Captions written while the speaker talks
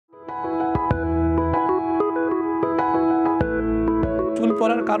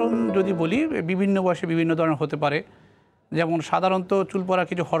পড়ার কারণ যদি বলি বিভিন্ন বয়সে বিভিন্ন ধরনের হতে পারে। যেমন সাধারণত চুল পড়ার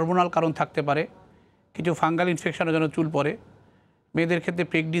কিছু হরমোনাল কারণ থাকতে পারে, কিছু ফাঙ্গাল ইনফেকশনের জন্য চুল পড়ে, মেয়েদের ক্ষেত্রে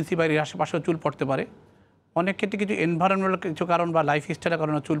প্রেগনেন্সি বা এর আশেপাশেও চুল পড়তে পারে, অনেক ক্ষেত্রে কিছু এনভায়রনমেন্টাল কিছু কারণ বা লাইফস্টাইলের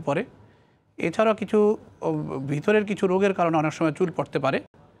কারণে চুল পড়ে। এছাড়াও কিছু ভিতরের কিছু রোগের কারণে অনেক সময় চুল পড়তে পারে।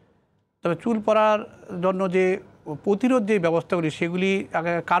 তবে চুল পড়ার জন্য যে প্রতিরোধ যে ব্যবস্থাগুলি সেগুলি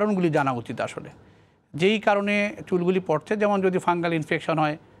আগে কারণগুলি জানা উচিত। আসলে যেই কারণে চুলগুলি পড়ছে, যেমন যদি ফাঙ্গাল ইনফেকশন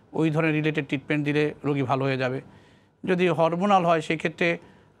হয় ওই ধরনের রিলেটেড ট্রিটমেন্ট দিলে রোগী ভালো হয়ে যাবে। যদি হরমোনাল হয় সেক্ষেত্রে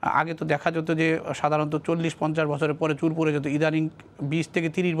আগে তো দেখা যেত যে সাধারণত 40-50 বছরের পরে চুল পড়ে যেত, ইদানিং 20 থেকে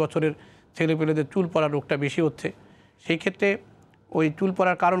 30 বছরের ছেলেপেলেদের চুল পড়ার রোগটা বেশি হচ্ছে। সেই ক্ষেত্রে ওই চুল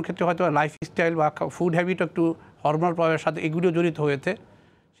পড়ার কারণ ক্ষেত্রে হয়তো লাইফস্টাইল বা ফুড হ্যাবিটও একটু হরমোনাল প্রভাবের সাথে এগুলিও জড়িত হয়েছে।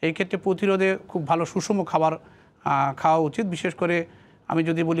 সেই ক্ষেত্রে প্রতিরোধে খুব ভালো সুষম খাবার খাওয়া উচিত। বিশেষ করে আমি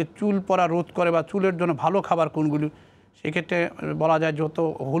যদি বলি চুল পড়া রোধ করে বা চুলের জন্য ভালো খাবার কোনগুলি, সেক্ষেত্রে বলা যায় যত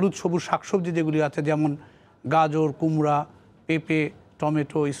হলুদ সবুজ শাকসবজি যেগুলি আছে, যেমন গাজর, কুমড়া, পেঁপে,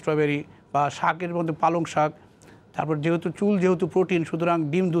 টমেটো, স্ট্রবেরি বা শাকের মধ্যে পালং শাক। তারপর যেহেতু প্রোটিন, সুতরাং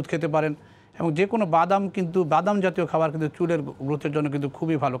ডিম দুধ খেতে পারেন। এবং যে কোনো বাদাম জাতীয় খাবার কিন্তু চুলের গ্রোথের জন্য কিন্তু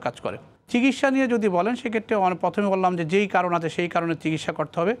খুবই ভালো কাজ করে। চিকিৎসা নিয়ে যদি বলেন সেক্ষেত্রে প্রথমে বললাম যে যেই কারণ আছে সেই কারণে চিকিৎসা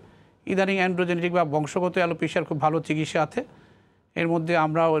করতে হবে। ইদানিং অ্যান্ড্রোজেনেটিক বা বংশগত অ্যালোপেশিয়ার খুব ভালো চিকিৎসা আছে। এর মধ্যে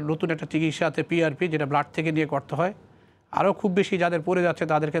আমরা নতুন একটা চিকিৎসা আছে পিআরপি, যেটা ব্লাড থেকে নিয়ে করতে হয়। আরও খুব বেশি যাদের পড়ে যাচ্ছে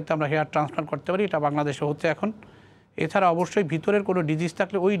তাদের ক্ষেত্রে আমরা হেয়ার ট্রান্সপ্লান্ট করতে পারি, এটা বাংলাদেশে হচ্ছে এখন। এছাড়া অবশ্যই ভিতরের কোনো ডিজিজ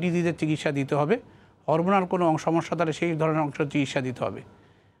থাকলে ওই ডিজিজের চিকিৎসা দিতে হবে। হরমোনাল কোনো সমস্যা থাকলে সেই ধরনের অংশের চিকিৎসা দিতে হবে।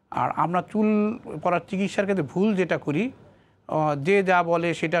 আর আমরা চুল পড়ার চিকিৎসার ক্ষেত্রে ভুল যেটা করি, যে যা বলে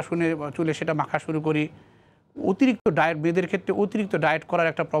সেটা শুনে চুলে সেটা মাখা শুরু করি। অতিরিক্ত ডায়েট, মেয়েদের ক্ষেত্রে অতিরিক্ত ডায়েট করার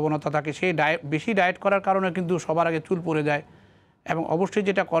একটা প্রবণতা থাকে, সেই বেশি ডায়েট করার কারণে কিন্তু সবার আগে চুল পড়ে যায়। এবং অবশ্যই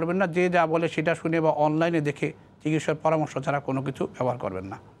যেটা করবেন না, যে যা বলে সেটা শুনে বা অনলাইনে দেখে চিকিৎসার পরামর্শ ছাড়া কোনো কিছু ব্যবহার করবেন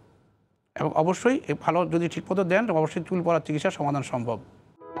না। এবং অবশ্যই ভালো যদি ঠিকমতো দেন অবশ্যই চুল পড়ার চিকিৎসার সমাধান সম্ভব।